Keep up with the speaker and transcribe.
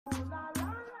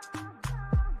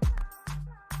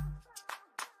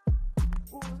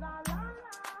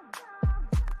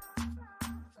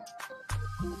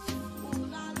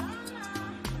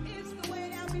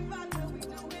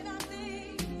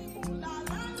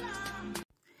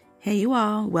Hey you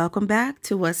all, welcome back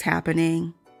to What's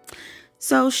Happening.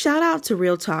 So shout out to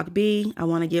Real Talk B. I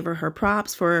want to give her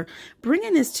props for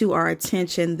bringing this to our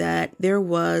attention that there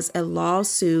was a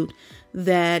lawsuit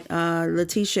that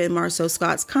Latisha and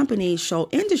Marsauscott's company, Shoal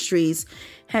Industries,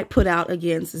 had put out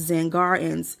against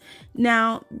Zengardens.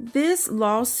 Now, this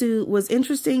lawsuit was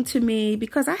interesting to me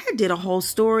because I did a whole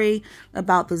story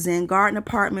about the Zengarden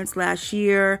apartments last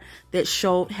year that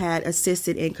Shoal had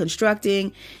assisted in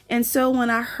constructing. And so when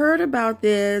I heard about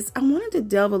this, I wanted to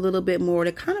delve a little bit more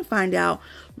to kind of find out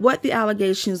what the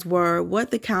allegations were,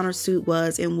 what the countersuit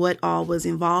was, and what all was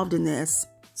involved in this.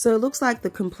 So it looks like the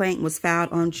complaint was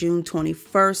filed on June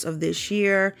 21st of this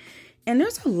year. And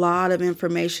there's a lot of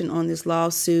information on this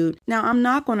lawsuit. Now, I'm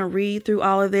not going to read through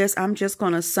all of this. I'm just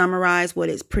going to summarize what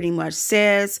it pretty much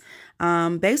says.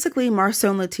 Basically, Marsau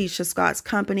and Latisha Scott's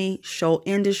company, Shoal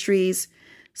Industries,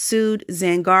 sued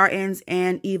Zengardens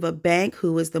and Eva Bank,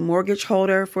 who is the mortgage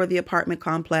holder for the apartment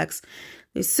complex.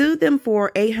 They sued them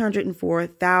for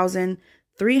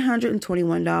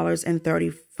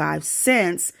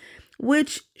 $804,321.35,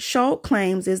 which Shoal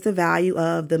claims is the value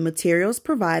of the materials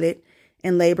provided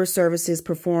and labor services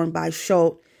performed by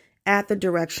Shoal at the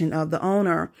direction of the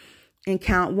owner. In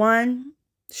count one,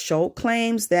 Shoal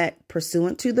claims that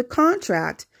pursuant to the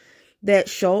contract, that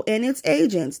Shoal and its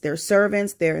agents, their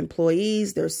servants, their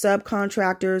employees, their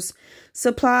subcontractors,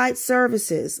 supplied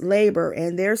services, labor,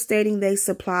 and they're stating they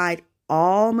supplied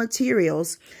all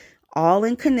materials, all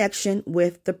in connection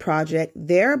with the project,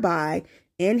 thereby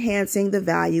enhancing the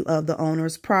value of the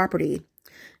owner's property.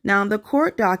 Now, the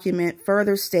court document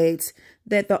further states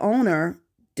that the owner,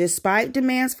 despite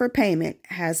demands for payment,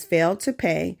 has failed to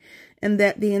pay, and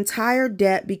that the entire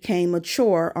debt became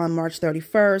mature on March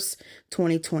 31st,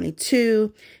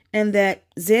 2022, and that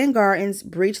Zengardens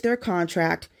breached their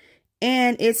contract.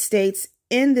 And it states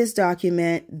in this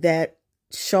document that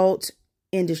Shoal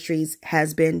Industries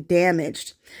has been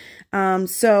damaged.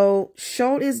 So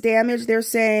Shoal is damaged, they're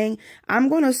saying. I'm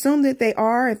going to assume that they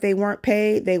are. If they weren't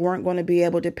paid, they weren't going to be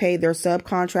able to pay their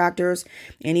subcontractors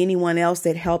and anyone else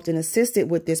that helped and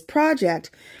assisted with this project.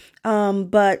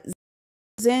 But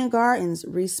Zengardens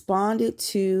responded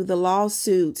to the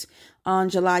lawsuit on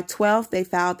July 12th. They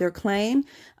filed their claim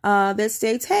that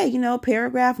states, hey, you know,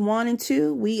 paragraph 1 and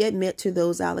 2, we admit to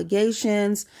those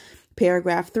allegations.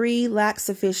 Paragraph 3 lacks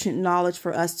sufficient knowledge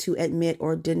for us to admit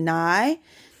or deny.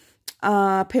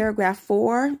 Paragraph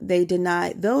 4, they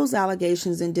denied those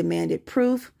allegations and demanded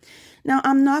proof. Now,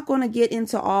 I'm not going to get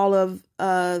into all of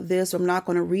this. I'm not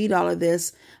going to read all of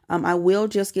this. I will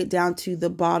just get down to the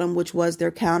bottom, which was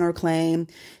their counterclaim.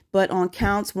 But on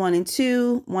counts 1 and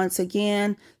 2, once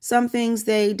again, some things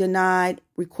they denied,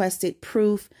 requested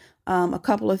proof. A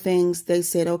couple of things they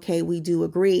said, okay, we do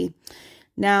agree.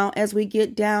 Now, as we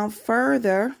get down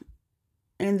further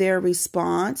in their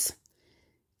response,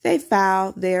 they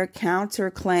filed their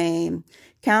counterclaim.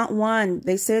 Count 1,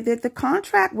 they said that the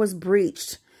contract was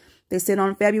breached. They said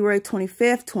on February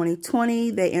 25th,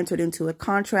 2020, they entered into a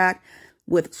contract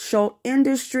with Shoal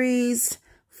Industries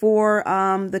for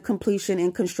the completion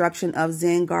and construction of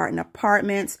Zengarden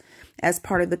apartments. As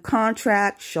part of the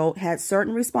contract, Shoal had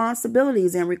certain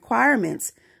responsibilities and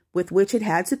requirements with which it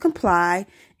had to comply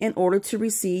in order to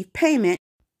receive payment,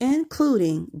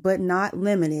 including but not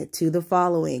limited to the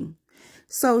following.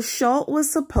 So Shoal was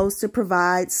supposed to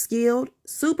provide skilled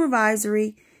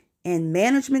supervisory and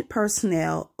management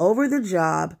personnel over the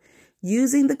job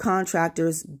using the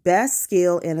contractor's best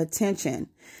skill and attention.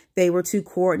 They were to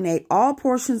coordinate all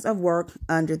portions of work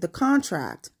under the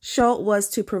contract. Shoal was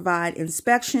to provide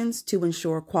inspections to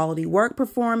ensure quality work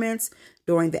performance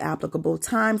during the applicable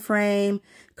time frame,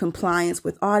 compliance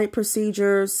with audit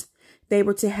procedures. They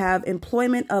were to have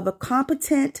employment of a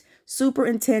competent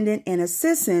superintendent and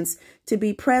assistants to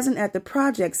be present at the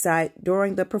project site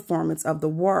during the performance of the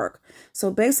work.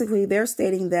 So basically, they're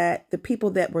stating that the people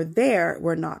that were there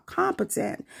were not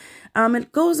competent.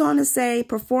 It goes on to say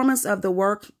performance of the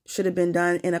work should have been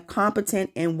done in a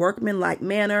competent and workmanlike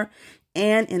manner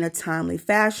and in a timely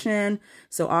fashion.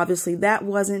 So obviously that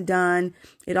wasn't done.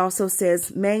 It also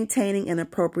says maintaining an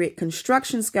appropriate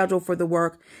construction schedule for the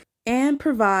work and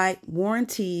provide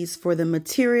warranties for the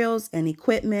materials and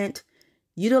equipment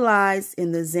utilized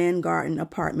in the Zengarden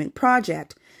apartment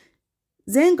project.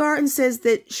 Zengarden says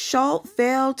that Shoal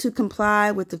failed to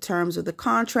comply with the terms of the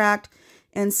contract,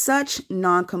 and such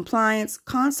non-compliance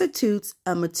constitutes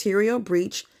a material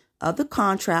breach of the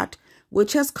contract,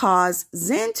 which has caused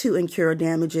Zen to incur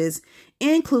damages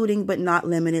including but not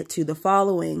limited to the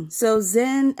following. So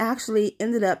Zen actually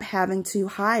ended up having to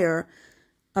hire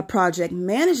a project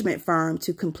management firm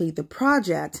to complete the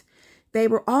project. They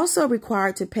were also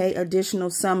required to pay additional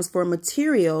sums for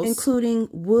materials, including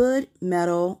wood,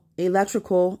 metal,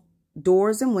 electrical,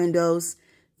 doors and windows,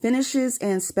 finishes,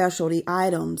 and specialty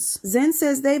items. Zen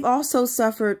says they've also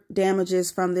suffered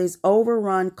damages from these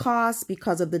overrun costs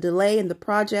because of the delay in the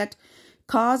project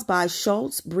caused by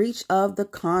Schultz's breach of the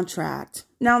contract.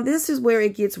 Now, this is where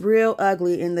it gets real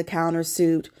ugly in the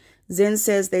countersuit. Zen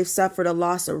says they've suffered a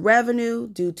loss of revenue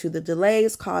due to the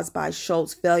delays caused by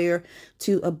Schultz's failure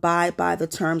to abide by the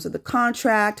terms of the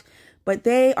contract, but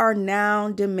they are now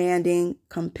demanding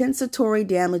compensatory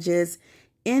damages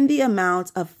in the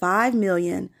amount of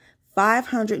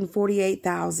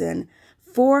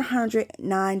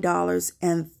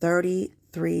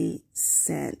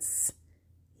 $5,548,409.33.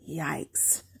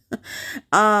 Yikes.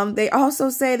 They also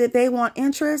say that they want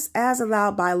interest as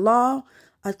allowed by law,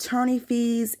 attorney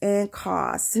fees, and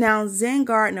costs. Now,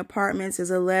 Zengarden Apartments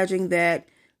is alleging that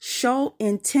Schultz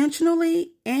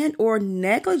intentionally and or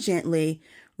negligently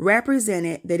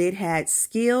represented that it had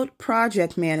skilled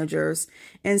project managers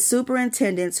and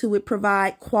superintendents who would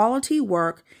provide quality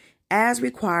work as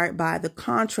required by the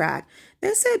contract.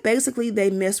 They said basically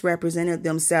they misrepresented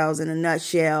themselves in a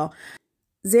nutshell.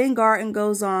 Zengarden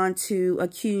goes on to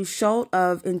accuse Schultz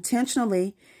of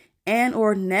intentionally and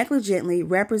or negligently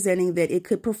representing that it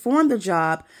could perform the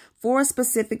job for a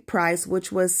specific price,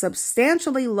 which was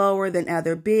substantially lower than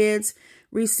other bids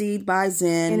received by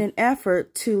Zen in an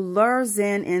effort to lure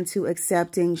Zen into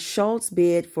accepting Schultz's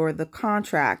bid for the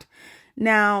contract.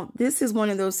 Now, this is one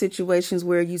of those situations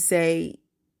where you say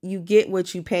you get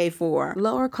what you pay for.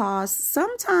 Lower costs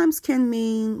sometimes can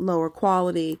mean lower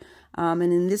quality. And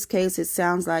in this case, it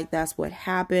sounds like that's what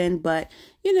happened. But,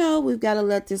 you know, we've got to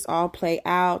let this all play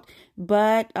out.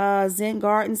 But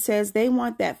Zengarden says they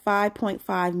want that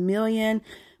 $5.5 million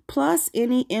plus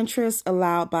any interest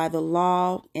allowed by the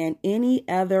law and any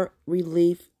other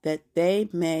relief that they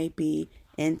may be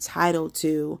entitled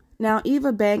to. Now,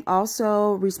 Eva Bank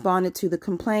also responded to the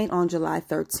complaint on July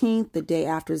 13th, the day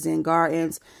after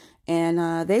Zengarden's.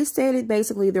 And they stated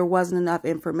basically there wasn't enough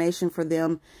information for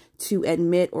them to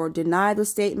admit or deny the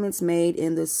statements made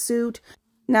in the suit.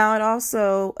 Now, it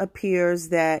also appears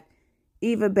that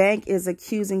Eva Bank is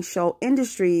accusing Schultz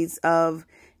Industries of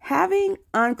having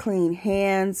unclean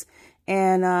hands.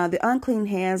 And the unclean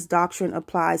hands doctrine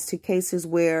applies to cases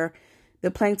where the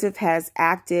plaintiff has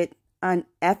acted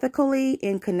unethically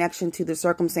in connection to the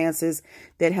circumstances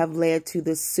that have led to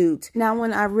the suit. Now,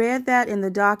 when I read that in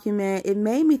the document, it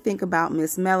made me think about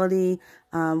Miss Melody.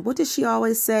 What does she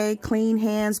always say? Clean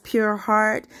hands, pure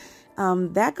heart.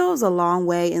 That goes a long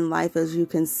way in life, as you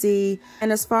can see.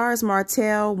 And as far as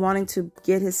Martell wanting to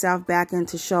get himself back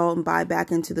into Schultz and buy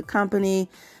back into the company,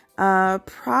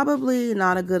 probably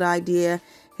not a good idea.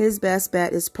 His best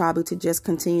bet is probably to just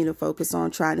continue to focus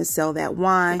on trying to sell that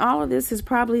wine. And all of this is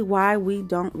probably why we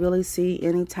don't really see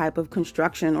any type of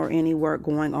construction or any work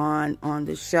going on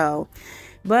the show.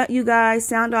 But you guys,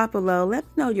 sound off below. Let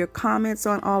me know your comments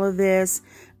on all of this.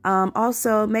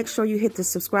 Also, make sure you hit the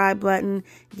subscribe button,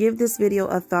 give this video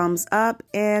a thumbs up,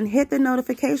 and hit the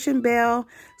notification bell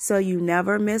so you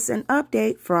never miss an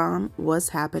update from what's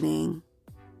happening.